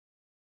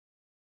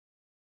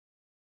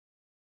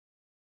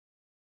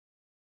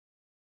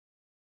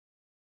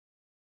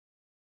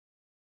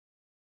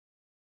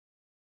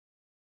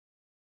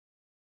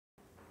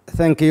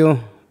Thank you,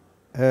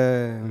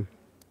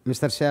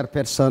 Mr.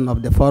 Chairperson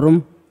of the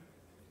Forum,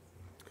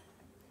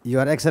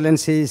 Your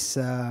Excellencies,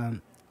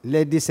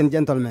 ladies and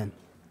gentlemen.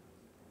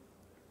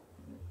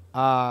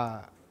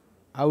 I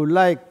would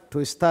like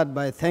to start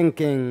by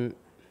thanking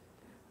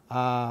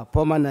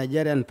former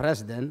Nigerian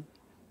President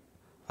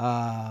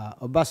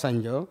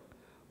Obasanjo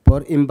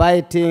for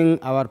inviting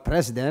our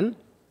President,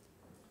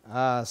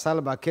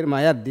 Salva Kiir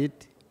Mayardit,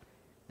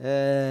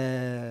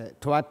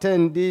 to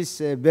attend this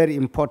very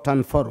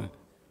important forum.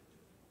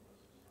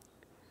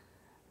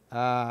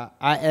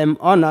 I am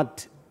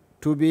honored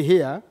to be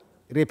here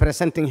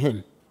representing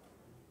him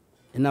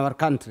in our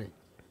country,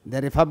 the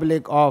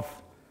Republic of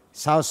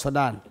South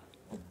Sudan,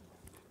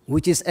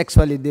 which is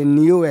actually the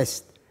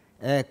newest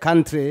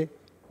country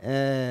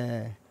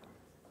in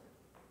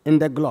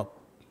the globe.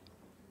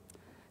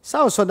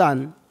 South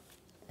Sudan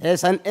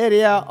has an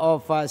area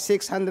of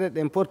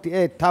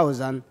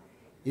 648,000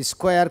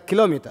 square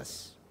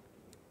kilometers,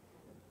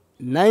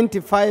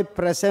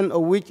 95%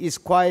 of which is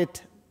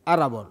quite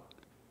arable.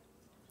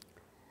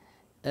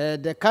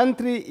 The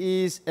country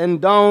is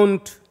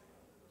endowed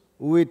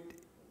with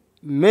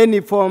many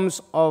forms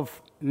of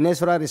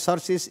natural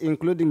resources,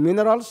 including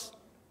minerals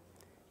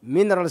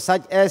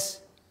such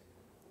as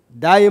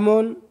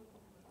diamond,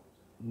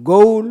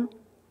 gold,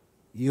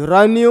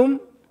 uranium,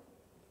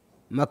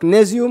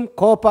 magnesium,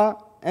 copper,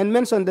 and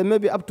mentioned there may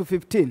be up to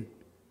 15.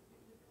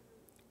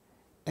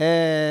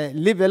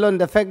 Leave alone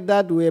the fact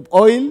that we have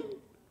oil,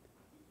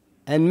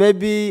 and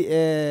maybe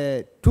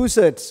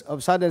 2/3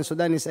 of Southern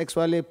Sudan is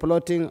actually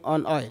floating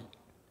on oil.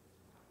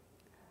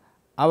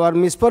 Our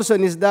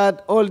misfortune is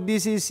that all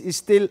this is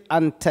still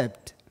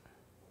untapped.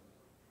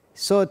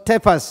 So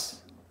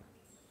tappers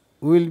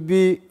will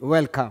be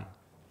welcome.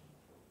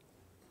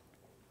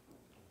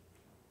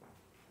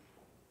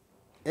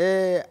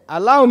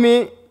 Allow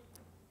me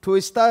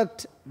to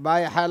start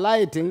by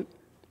highlighting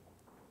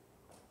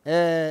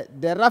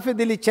the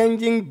rapidly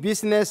changing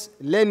business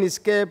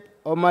landscape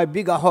of my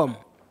bigger home,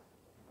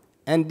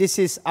 and this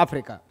is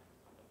Africa.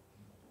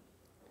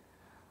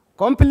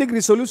 Conflict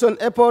resolution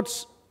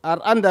efforts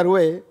are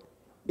underway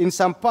in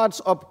some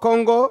parts of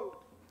Congo,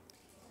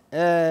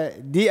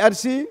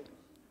 DRC,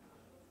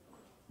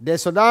 the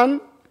Sudan,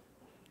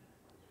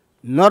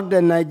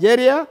 northern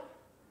Nigeria,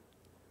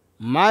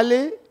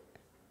 Mali,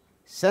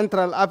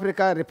 Central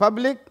African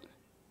Republic,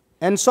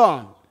 and so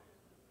on.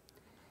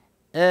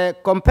 A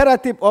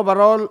comparative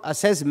overall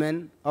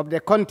assessment of the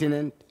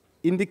continent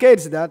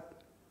indicates that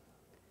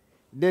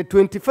the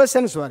 21st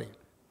century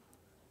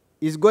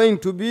is going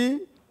to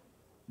be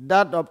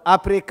that of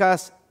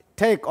Africa's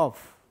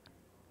takeoff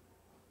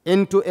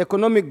into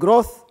economic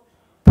growth,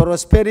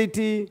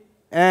 prosperity,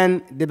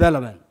 and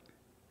development.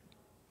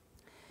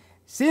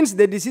 Since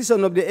the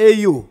decision of the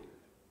AU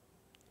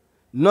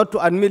not to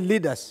admit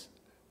leaders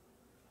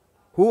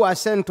who are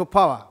sent to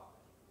power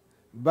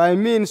by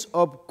means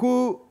of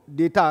coup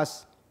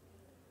d'etats,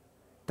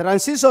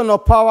 transition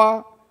of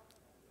power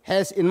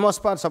has in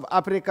most parts of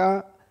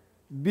Africa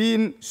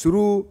been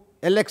through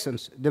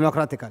elections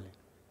democratically.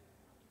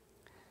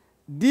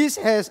 This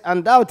has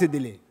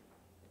undoubtedly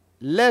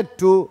led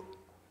to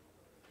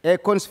a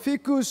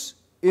conspicuous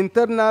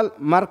internal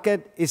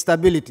market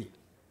stability,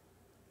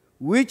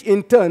 which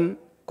in turn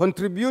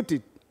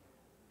contributed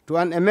to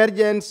an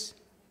emergence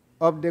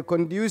of the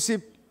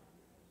conducive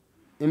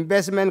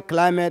investment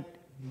climate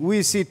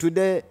we see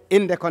today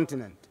in the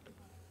continent.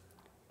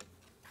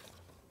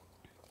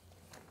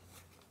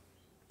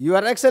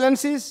 Your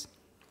Excellencies,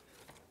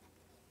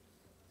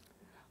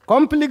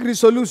 conflict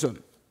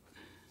resolution,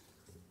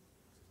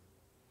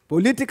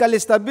 political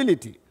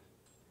stability,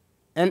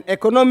 and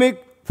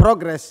economic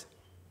progress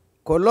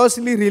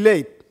closely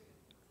relate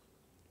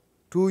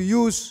to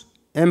youth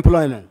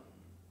employment.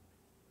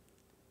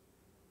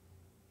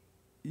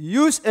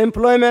 Youth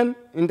employment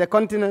in the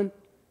continent,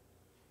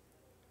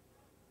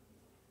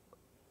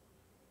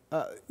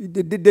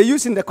 the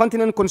youth in the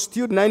continent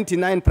constitute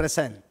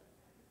 99%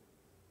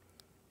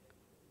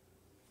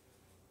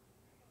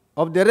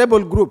 of the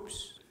rebel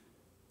groups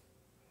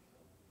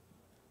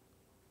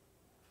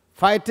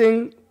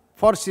fighting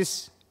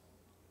forces,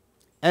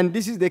 and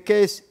this is the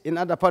case in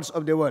other parts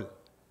of the world.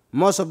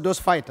 Most of those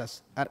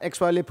fighters are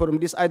actually from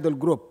this idol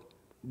group,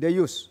 the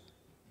youth.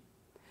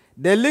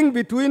 The link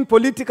between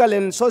political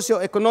and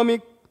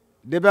socio-economic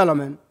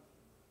development,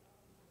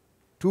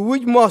 to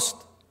which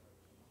most,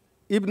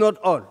 if not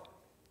all,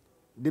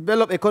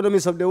 developed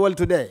economies of the world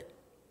today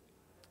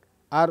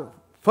are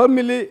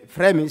firmly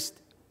premised,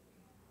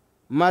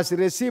 must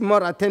receive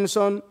more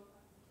attention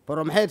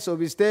from heads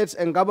of states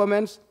and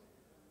governments,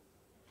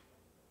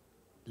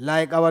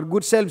 like our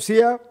good selves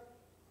here,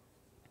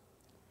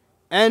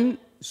 and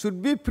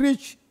should be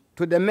preached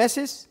to the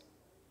masses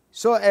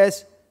so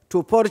as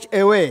to forge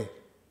a way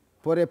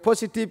for a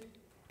positive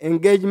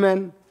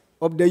engagement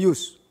of the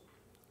youth.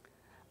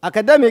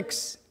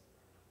 Academics,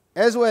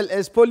 as well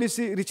as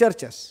policy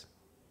researchers,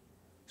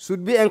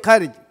 should be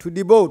encouraged to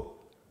devote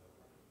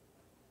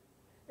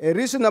a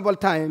reasonable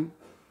time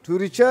to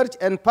research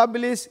and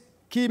publish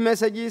key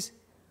messages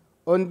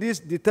on this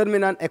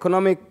determinant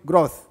economic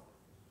growth.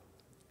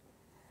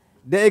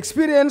 The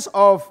experience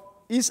of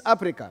East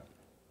African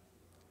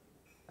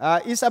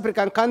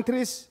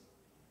countries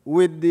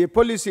with the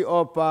policy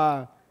of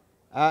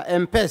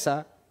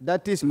M-Pesa,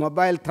 that is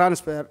mobile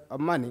transfer of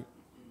money,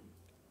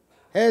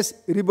 has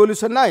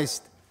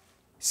revolutionized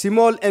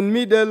small and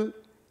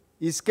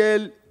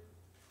middle-scale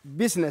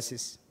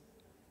businesses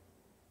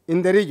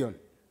in the region.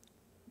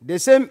 The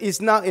same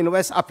is now in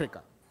West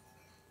Africa.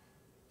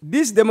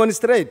 This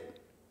demonstrates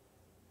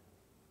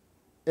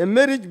a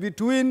marriage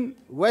between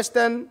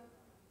Western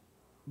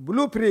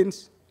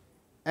blueprints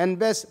and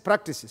best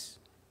practices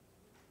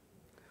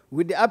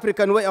with the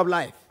African way of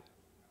life,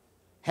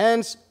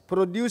 hence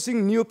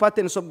producing new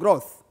patterns of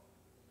growth,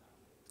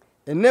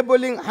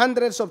 enabling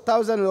hundreds of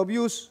thousands of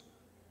youth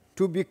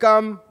to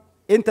become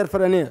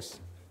entrepreneurs.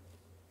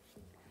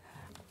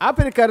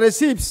 Africa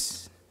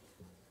receives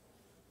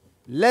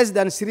less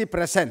than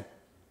 3%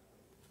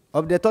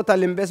 of the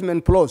total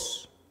investment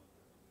flows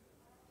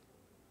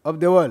of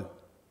the world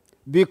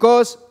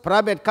because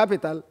private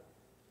capital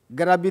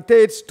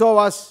gravitates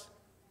towards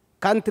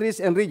countries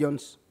and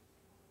regions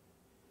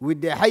with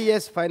the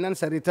highest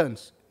financial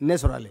returns,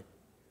 naturally,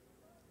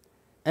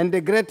 and the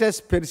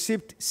greatest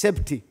perceived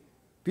safety.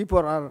 People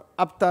are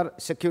after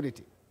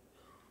security.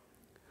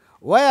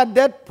 Where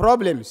debt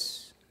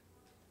problems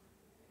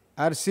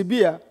are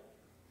severe,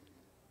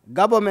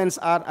 governments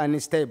are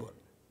unstable,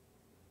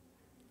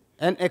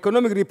 and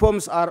economic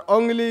reforms are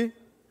only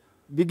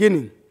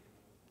beginning.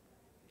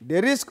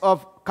 The risk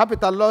of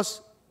capital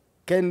loss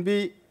can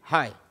be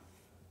high.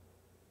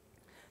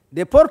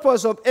 The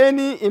purpose of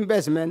any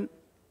investment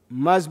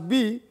must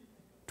be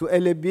to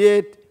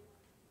alleviate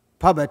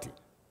poverty,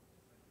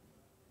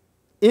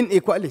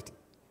 inequality,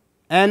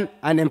 and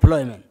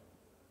unemployment.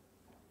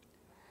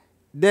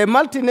 The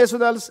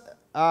multinational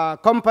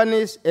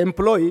companies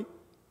employ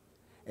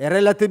a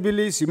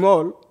relatively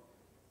small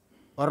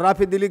or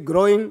rapidly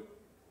growing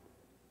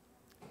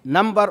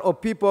number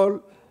of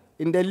people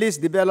in the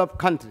least developed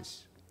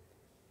countries.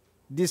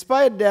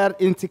 Despite their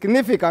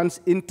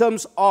insignificance in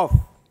terms of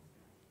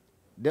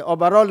the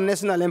overall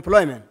national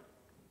employment,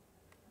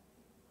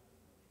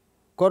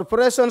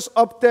 corporations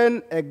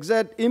often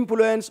exert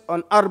influence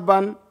on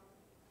urban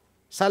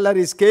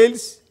salary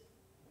scales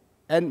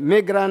and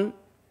migrant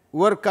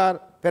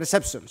worker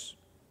perceptions.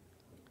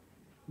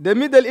 The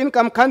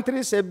middle-income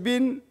countries have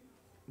been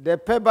the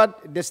favored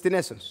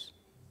destinations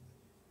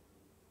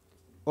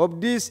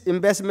of these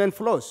investment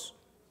flows,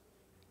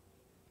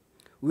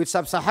 with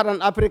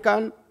sub-Saharan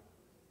African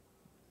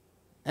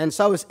and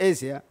South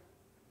Asia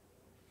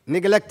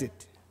neglected.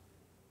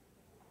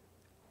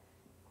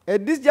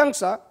 At this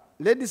juncture,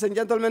 ladies and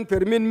gentlemen,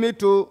 permit me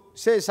to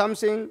say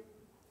something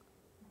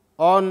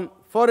on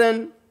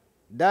foreign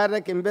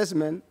direct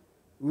investment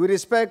with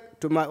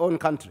respect to my own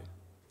country,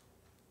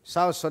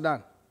 South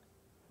Sudan.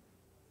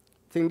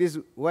 I think this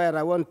is where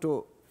I want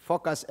to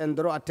focus and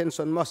draw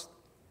attention most,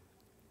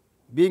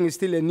 being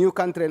still a new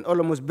country and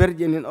almost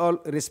virgin in all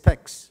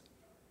respects.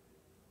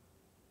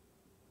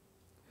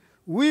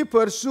 We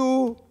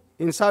pursue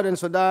in Southern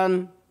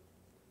Sudan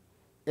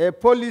a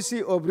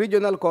policy of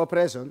regional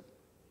cooperation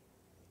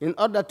in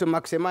order to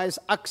maximize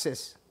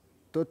access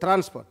to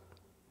transport,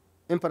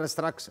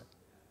 infrastructure,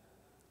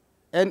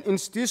 and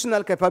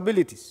institutional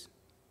capabilities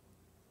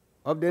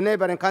of the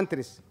neighboring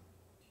countries.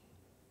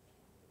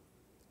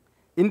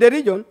 In the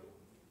region,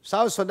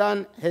 South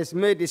Sudan has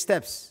made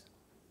steps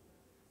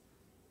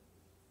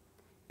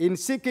in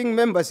seeking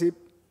membership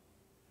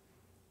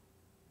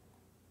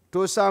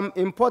to some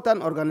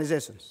important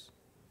organizations,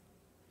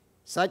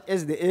 such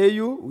as the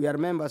AU. We are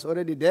members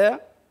already there.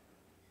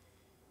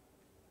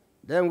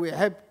 Then we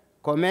have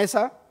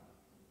COMESA.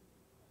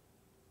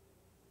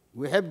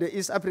 We have the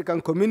East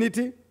African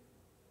Community.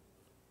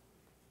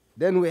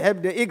 Then we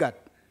have the Igga,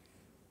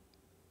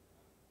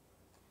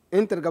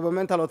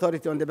 Intergovernmental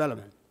Authority on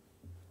Development.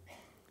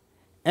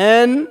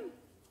 And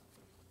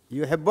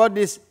you have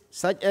bodies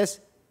such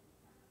as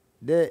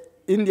the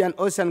Indian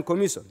Ocean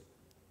Commission,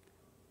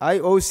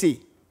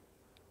 IOC.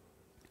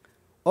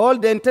 All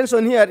the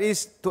intention here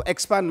is to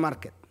expand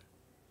market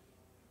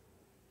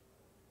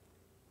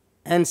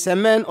and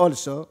cement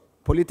also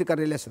political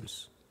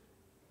relations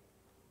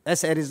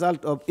as a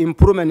result of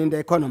improvement in the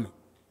economy.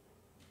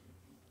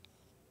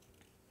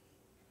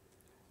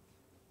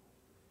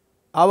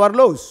 Our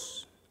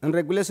laws and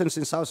regulations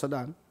in South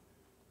Sudan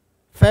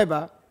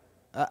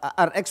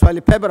are actually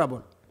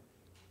favorable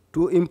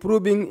to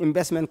improving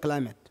investment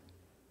climate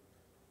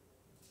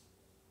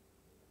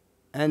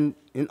and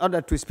in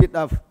order to speed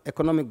up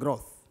economic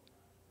growth.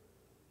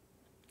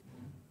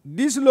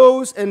 These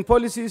laws and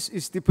policies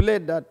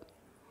stipulate that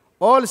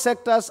all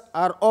sectors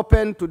are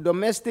open to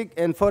domestic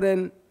and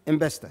foreign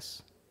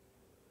investors.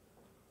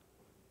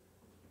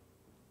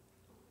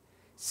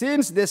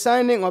 Since the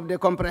signing of the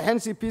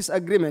Comprehensive Peace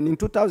Agreement in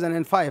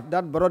 2005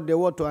 that brought the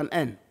war to an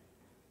end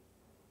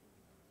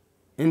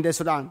in the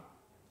Sudan,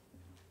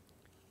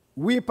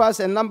 we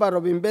passed a number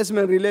of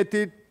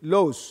investment-related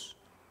laws.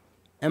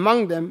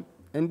 Among them,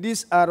 and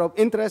these are of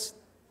interest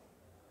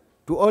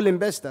to all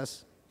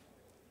investors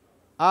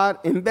are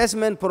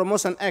Investment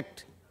Promotion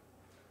Act.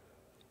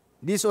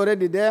 This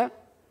already there.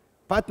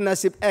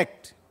 Partnership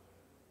Act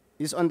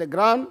is on the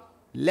ground.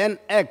 Land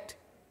Act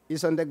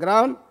is on the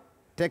ground.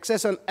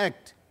 Taxation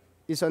Act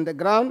is on the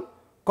ground.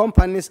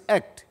 Companies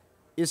Act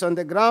is on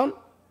the ground.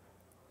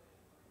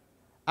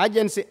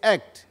 Agency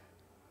Act,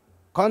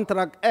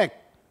 Contract Act,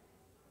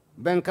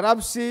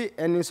 Bankruptcy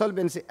and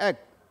Insolvency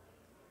Act,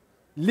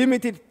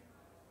 Limited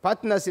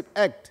Partnership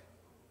Act,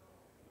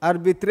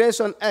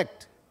 Arbitration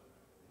Act,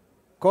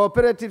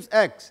 Cooperatives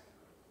Act,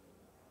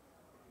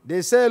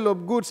 the Sale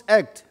of Goods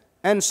Act,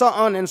 and so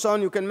on and so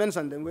on. You can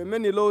mention them. There are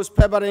many laws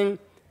favoring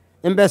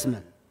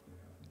investment.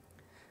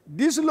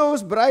 These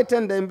laws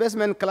brighten the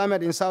investment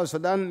climate in South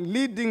Sudan,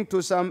 leading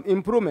to some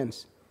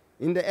improvements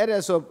in the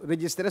areas of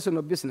registration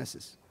of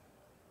businesses,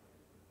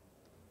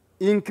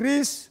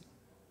 increase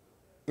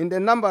in the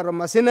number of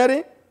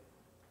machinery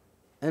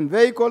and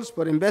vehicles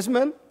for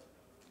investment,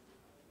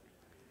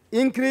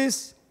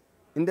 increase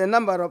in the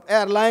number of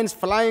airlines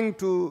flying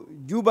to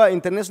Juba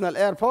International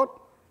Airport,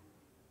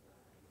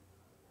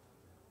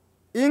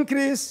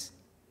 increase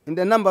in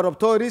the number of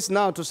tourists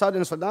now to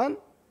Southern Sudan.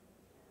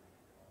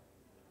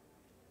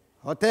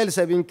 Hotels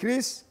have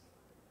increased,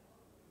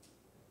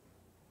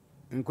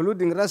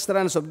 including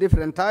restaurants of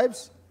different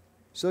types.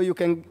 So you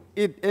can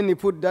eat any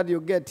food that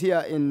you get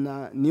here in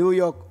New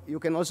York. You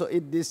can also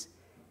eat this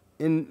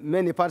in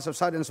many parts of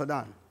Southern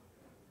Sudan.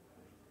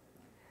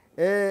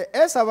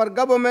 As our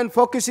government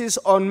focuses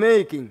on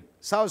making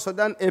South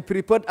Sudan a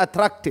preferred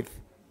attractive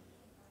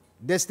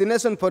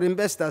destination for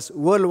investors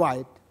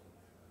worldwide,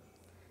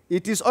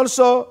 it is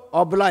also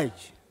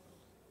obliged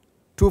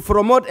to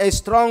promote a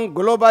strong,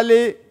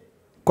 globally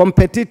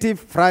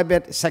competitive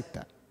private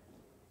sector.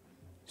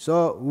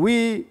 So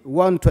we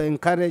want to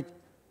encourage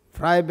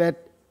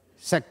private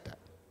sector.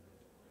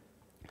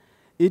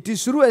 It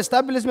is through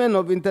establishment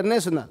of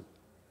international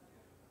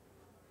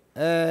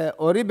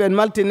or even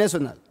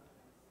multinational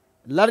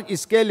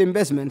large-scale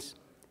investments,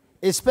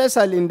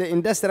 especially in the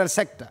industrial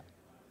sector,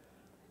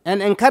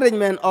 and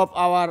encouragement of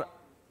our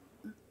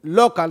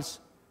locals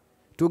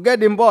to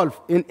get involved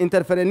in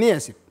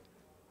entrepreneurship,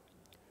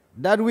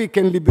 that we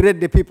can liberate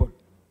the people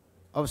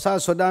of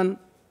South Sudan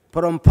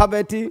from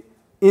poverty,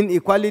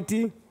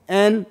 inequality,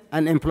 and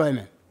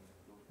unemployment.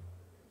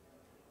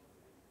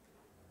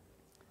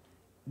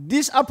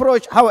 This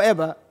approach,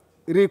 however,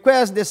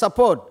 requires the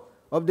support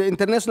of the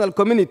international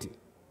community,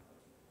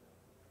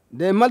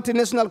 the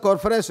multinational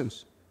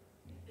corporations,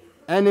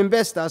 and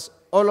investors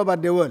all over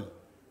the world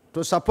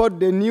to support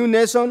the new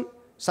nation,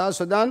 South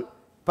Sudan,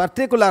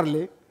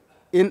 particularly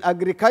in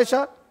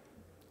agriculture,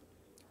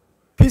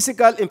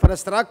 physical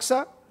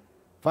infrastructure,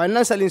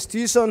 financial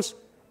institutions,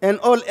 and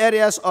all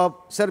areas of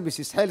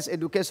services, health,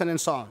 education, and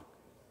so on.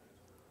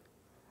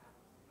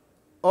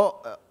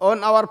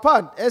 On our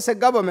part, as a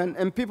government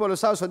and people of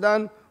South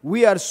Sudan,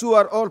 we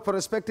assure all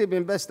prospective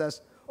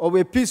investors of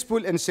a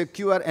peaceful and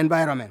secure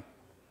environment,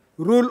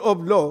 rule of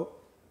law,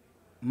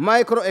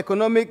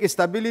 microeconomic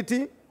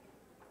stability,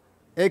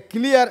 a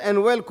clear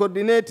and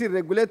well-coordinated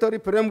regulatory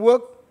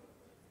framework,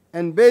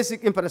 and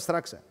basic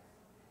infrastructure.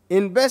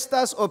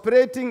 Investors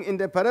operating in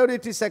the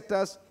priority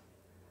sectors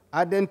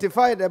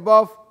identified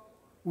above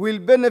will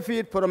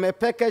benefit from a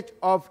package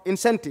of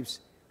incentives,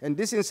 and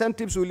these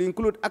incentives will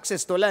include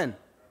access to land,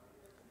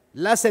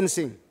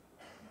 licensing,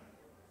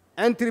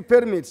 entry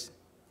permits,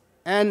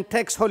 and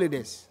tax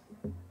holidays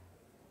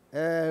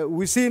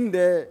within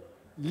the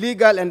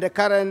legal and the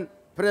current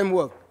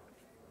framework.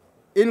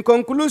 In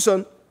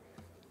conclusion,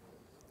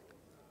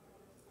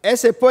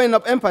 as a point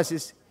of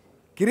emphasis,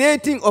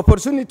 creating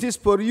opportunities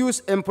for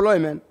youth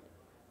employment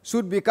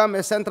should become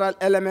a central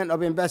element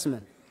of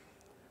investment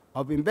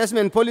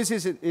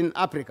policies in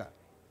Africa,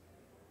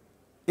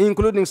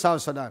 including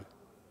South Sudan.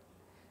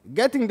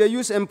 Getting the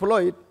youth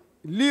employed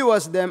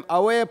lures them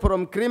away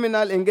from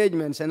criminal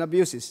engagements and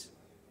abuses.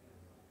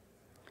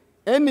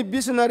 Any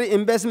visionary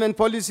investment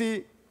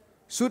policy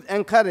should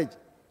encourage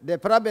the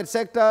private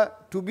sector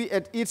to be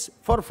at its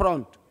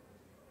forefront.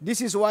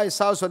 This is why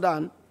South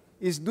Sudan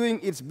is doing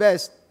its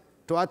best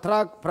to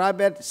attract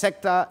private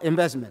sector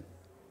investment.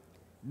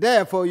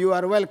 Therefore, you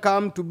are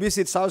welcome to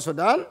visit South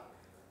Sudan,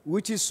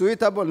 which is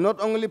suitable not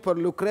only for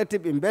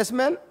lucrative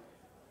investment,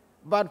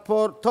 but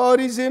for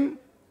tourism,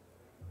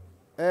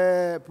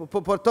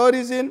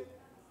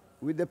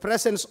 with the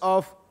presence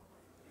of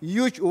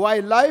huge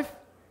wildlife,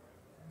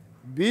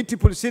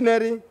 beautiful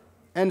scenery,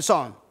 and so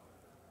on.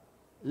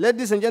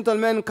 Ladies and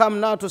gentlemen, come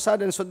now to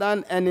Southern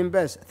Sudan and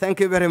invest. Thank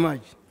you very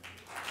much.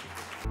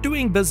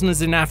 Doing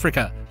business in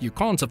Africa, you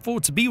can't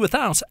afford to be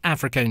without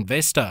Africa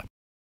Investor.